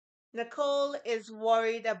Nicole is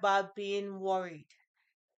worried about being worried.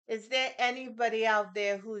 Is there anybody out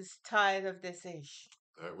there who's tired of this ish?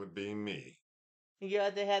 That would be me.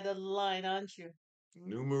 You're the head of the line, aren't you?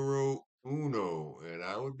 Numero uno. And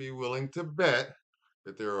I would be willing to bet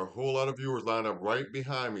that there are a whole lot of viewers lined up right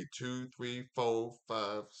behind me. Two, three, four,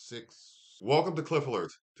 five, six. Welcome to Cliff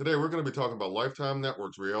Alerts. Today we're going to be talking about Lifetime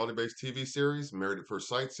Network's reality-based TV series, Married at First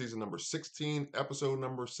Sight, season number 16, episode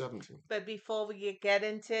number 17. But before we get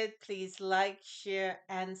into it, please like, share,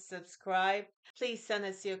 and subscribe. Please send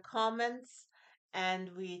us your comments, and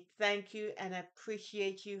we thank you and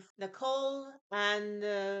appreciate you. Nicole and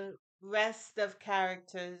the rest of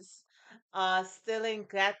characters are still in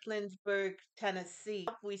Gatlinburg, Tennessee.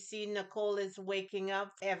 We see Nicole is waking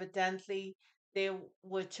up. Evidently, they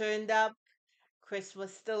were turned up. Chris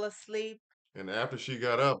was still asleep. And after she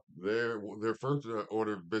got up, their first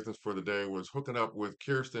order of business for the day was hooking up with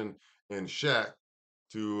Kirsten and Shaq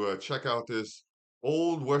to check out this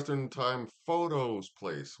old Western time photos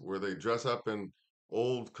place where they dress up in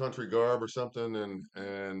old country garb or something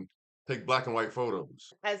and take black and white photos.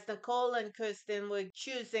 As Nicole and Kirsten were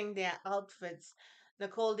choosing their outfits,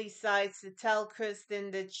 Nicole decides to tell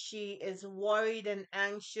Kirsten that she is worried and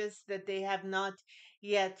anxious that they have not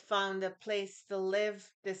yet found a place to live.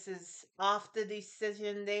 This is after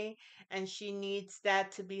decision day, and she needs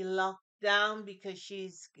that to be locked down because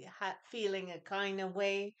she's feeling a kind of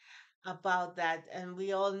way about that. And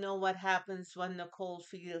we all know what happens when Nicole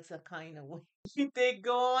feels a kind of way. They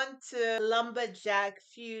go on to Lumberjack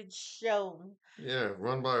Feud show. Yeah,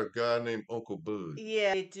 run by a guy named Uncle Bud.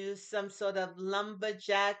 Yeah, they do some sort of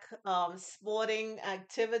lumberjack sporting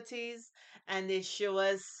activities, and they show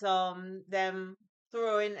us them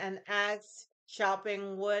throwing an axe,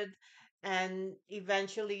 chopping wood, and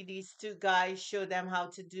eventually these two guys show them how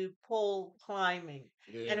to do pole climbing.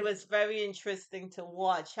 And it Yeah, was very interesting to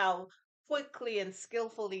watch how quickly and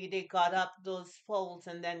skillfully they got up those poles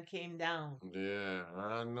and then came down. yeah,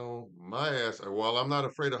 I know my ass. While I'm not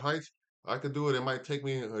afraid of heights, I could do it. It might take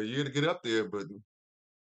me a year to get up there, but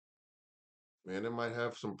man, it might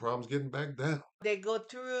have some problems getting back down. They go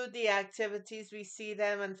through the activities, we see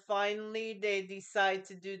them, and finally they decide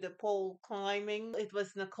to do the pole climbing. It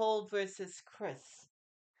was Nicole versus Chris.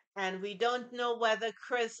 And we don't know whether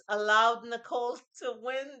Chris allowed Nicole to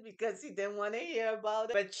win because he didn't want to hear about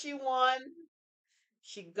it. But she won.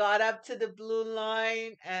 She got up to the blue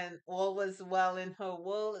line, and all was well in her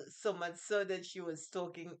world, so much so that she was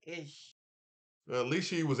talking ish. At least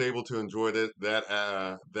she was able to enjoy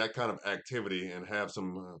that kind of activity and have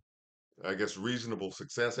some, I guess, reasonable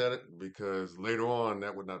success at it. Because later on,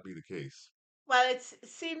 that would not be the case. Well, it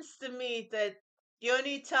seems to me that the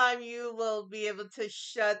only time you will be able to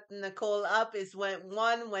shut Nicole up is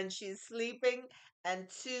when she's sleeping, and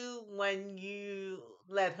two, when you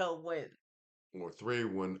let her win. Or three,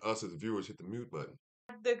 when us as viewers hit the mute button.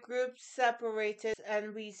 The group separated,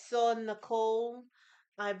 and we saw Nicole,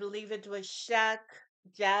 I believe it was Shaq,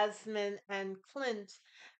 Jasmine, and Clint.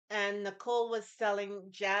 And Nicole was telling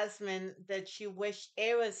Jasmine that she wished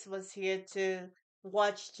Eris was here to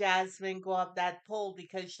watch Jasmine go up that pole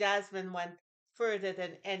because Jasmine went further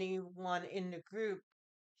than anyone in the group.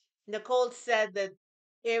 Nicole said that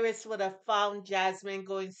Eris would have found Jasmine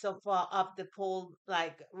going so far up the pole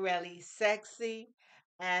like really sexy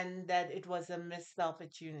and that it was a missed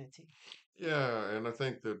opportunity. Yeah, and I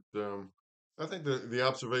think the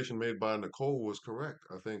observation made by Nicole was correct.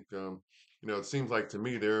 I think it seems like to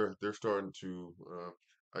me they're starting to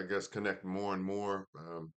I guess connect more and more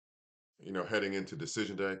heading into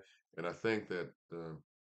decision day, and I think that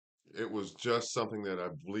it was just something that I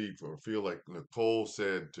believe or feel like Nicole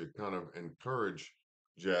said to kind of encourage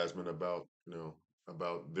Jasmine about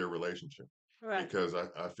their relationship Right. because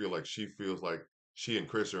I feel like she feels like she and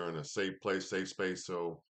Chris are in a safe place, safe space.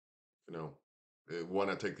 So, you know, why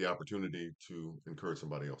not take the opportunity to encourage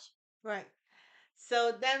somebody else? Right.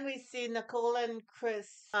 So then we see Nicole and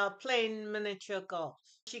Chris playing miniature golf.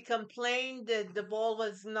 She complained that the ball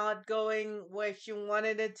was not going where she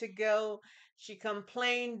wanted it to go. She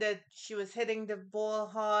complained that she was hitting the ball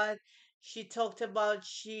hard. She talked about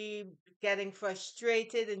she getting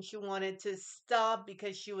frustrated and she wanted to stop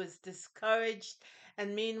because she was discouraged.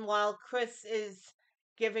 And meanwhile, Chris is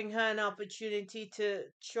giving her an opportunity to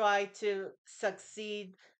try to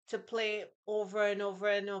succeed, to play over and over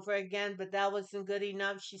and over again, but that wasn't good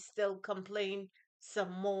enough. She still complained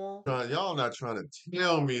some more. Y'all not trying to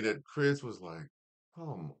tell me that Chris was like,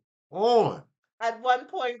 come on. At one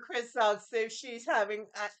point, Chris asks if she's having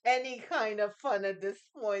any kind of fun at this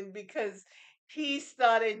point because he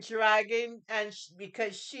started dragging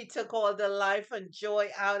because she took all the life and joy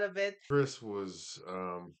out of it. Chris was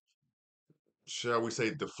shall we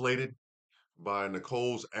say, deflated by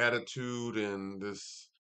Nicole's attitude and this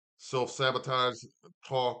self-sabotage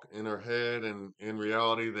talk in her head, and in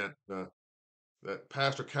reality that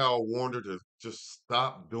Pastor Cal warned her to just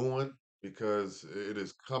stop doing, because it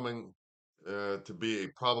is coming to be a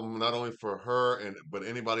problem not only for her and but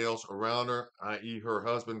anybody else around her, i.e., her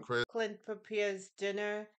husband Chris. Clint prepares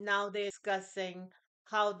dinner. Now they're discussing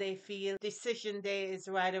how they feel. Decision day is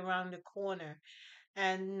right around the corner.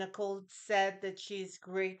 And Nicole said that she's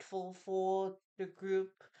grateful for the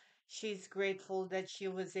group. She's grateful that she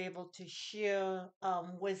was able to share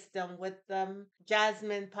wisdom with them.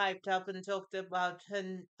 Jasmine piped up and talked about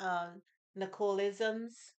her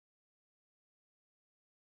Nicoleisms.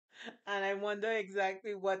 And I wonder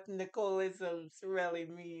exactly what Nicoleisms really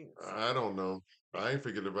means. I don't know. I ain't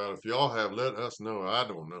figured about it. If y'all have, let us know. I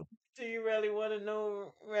don't know. Do you really want to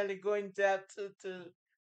know, really go in depth to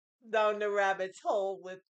down the rabbit's hole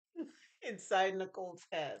with inside Nicole's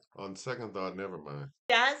head? On second thought, never mind.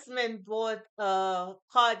 Jasmine brought a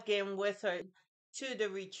card game with her to the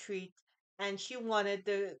retreat, and she wanted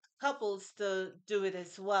the couples to do it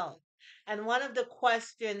as well. And one of the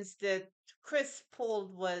questions that Chris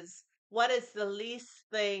pulled was, what is the least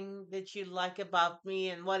thing that you like about me,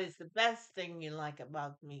 and what is the best thing you like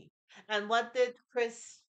about me? And what did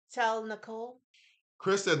Chris tell Nicole?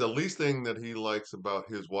 Chris said the least thing that he likes about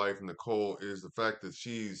his wife Nicole is the fact that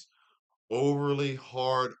she's overly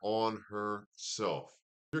hard on herself.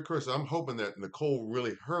 Dear Chris, I'm hoping that Nicole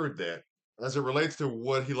really heard that. As it relates to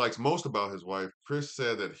what he likes most about his wife, Chris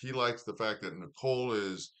said that he likes the fact that Nicole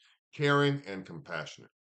is caring and compassionate.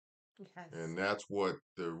 Yes. And that's what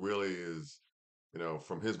really is,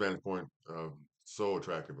 from his vantage point, so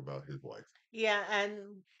attractive about his wife. Yeah,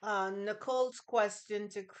 and Nicole's question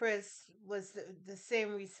to Chris was the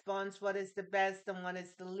same response. What is the best and what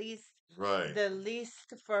is the least? Right. The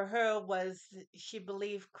least for her was she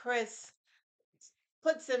believed Chris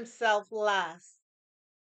puts himself last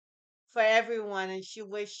for everyone, and she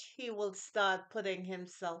wished he will start putting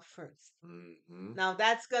himself first. Mm-hmm. Now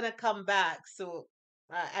that's gonna come back, so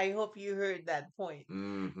I hope you heard that point.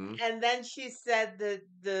 Mm-hmm. And then she said that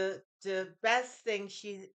the best thing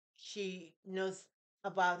she knows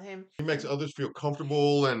about him. He makes others feel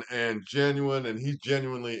comfortable and genuine, and he's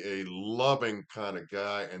genuinely a loving kind of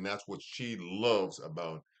guy, and that's what she loves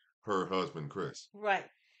about her husband Chris. Right.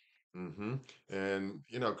 Hmm. And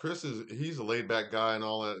Chris he's a laid back guy and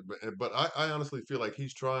all that, but I honestly feel like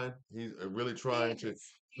he's really trying to Yes.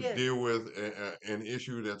 Yes. deal with an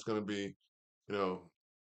issue that's going to be, you know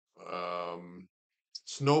um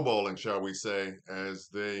snowballing, shall we say,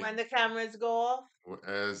 When the cameras go off.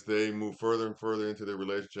 as they move further and further into their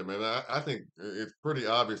relationship. And I think it's pretty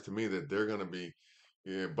obvious to me that they're going to be,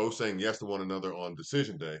 both saying yes to one another on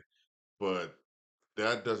decision day, but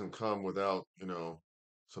that doesn't come without,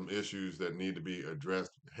 some issues that need to be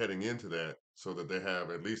addressed heading into that, so that they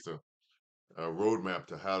have at least a roadmap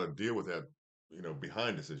to how to deal with that,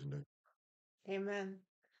 behind decision day. Amen.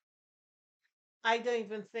 I don't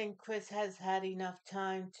even think Chris has had enough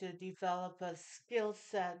time to develop a skill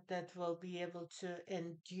set that will be able to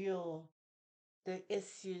endure the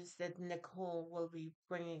issues that Nicole will be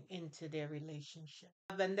bringing into their relationship.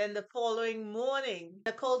 And then the following morning,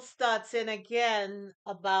 Nicole starts in again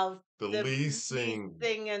about The the leasing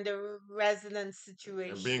leasing and the residence and being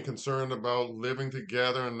situation. concerned about living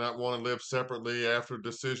together and not want to live separately after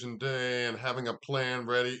decision day, and having a plan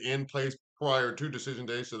ready in place prior to decision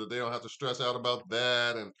day so that they don't have to stress out about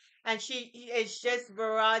that. And And she is just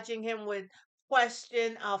barraging him with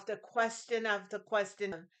question after question after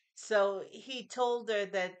question. So he told her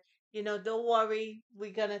that, don't worry,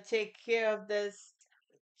 we're going to take care of this.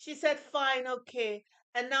 She said, fine, okay.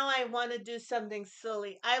 And now I want to do something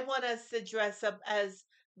silly. I want us to dress up as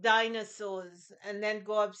dinosaurs and then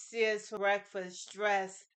go upstairs for breakfast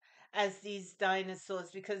dressed as these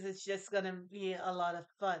dinosaurs because it's just going to be a lot of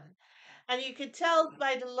fun. And you could tell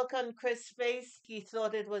by the look on Chris' face, he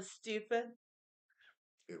thought it was stupid.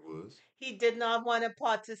 it was. He did not want to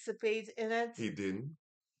participate in it. He didn't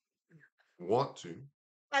want to.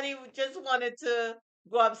 And he just wanted to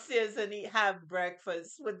go upstairs and have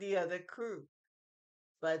breakfast with the other crew.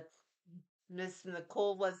 But Miss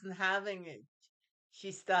Nicole wasn't having it.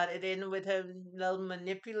 She started in with her little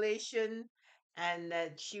manipulation and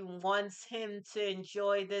that she wants him to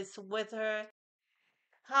enjoy this with her.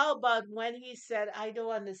 How about when he said, I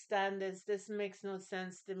don't understand this, this makes no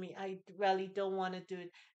sense to me, I really don't want to do it,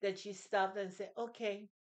 that she stopped and said, okay,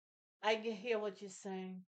 I can hear what you're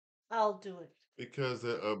saying, I'll do it. Because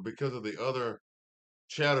of the other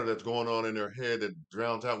chatter that's going on in their head that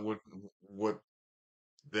drowns out what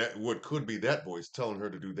could be that voice telling her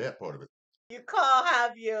to do that part of it. You can't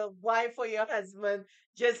have your wife or your husband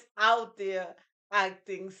just out there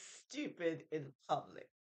acting stupid in public.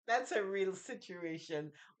 That's a real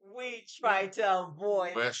situation we try to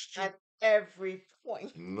avoid Question. at every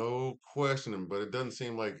point. No questioning, but it doesn't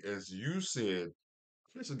seem like, as you said,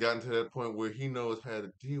 Chris has gotten to that point where he knows how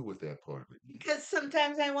to deal with that part of it. Because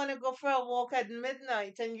sometimes I want to go for a walk at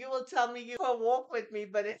midnight, and you will tell me you for a walk with me,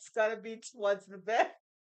 but it's got to be towards the bed.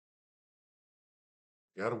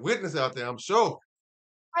 Got a witness out there, I'm sure.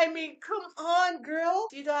 I mean, come on, girl.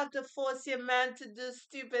 You don't have to force your man to do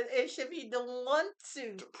stupid ish if he don't want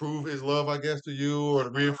to. To prove his love, I guess, to you, or to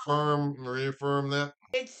reaffirm that.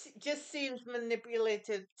 It just seems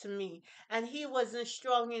manipulative to me. And he wasn't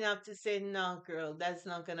strong enough to say, no, girl, that's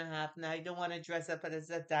not going to happen. I don't want to dress up as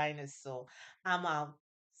a dinosaur. I'm out.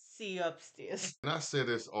 See you upstairs. And I said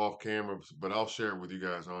this off camera, but I'll share it with you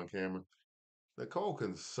guys on camera. Nicole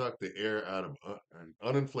can suck the air out of an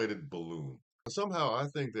uninflated balloon. Somehow, I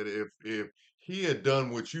think that if he had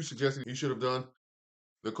done what you suggested he should have done,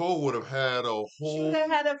 Nicole would have had She would have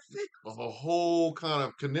had a fit. a whole kind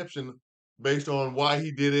of conniption based on why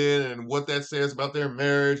he did it and what that says about their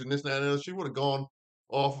marriage and this and that and the other. She would have gone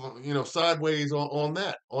off, sideways on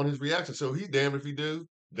that, on his reaction. So he damned if he do,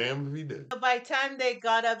 damned if he do. By the time they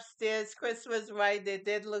got upstairs, Chris was right. They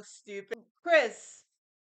did look stupid. Chris,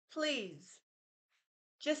 please,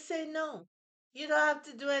 just say no. You don't have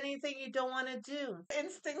to do anything you don't want to do.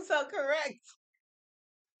 Instincts are correct.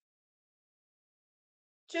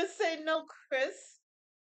 Just say no, Chris.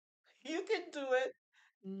 You can do it.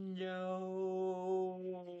 No.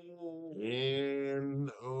 And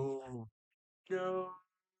oh, No.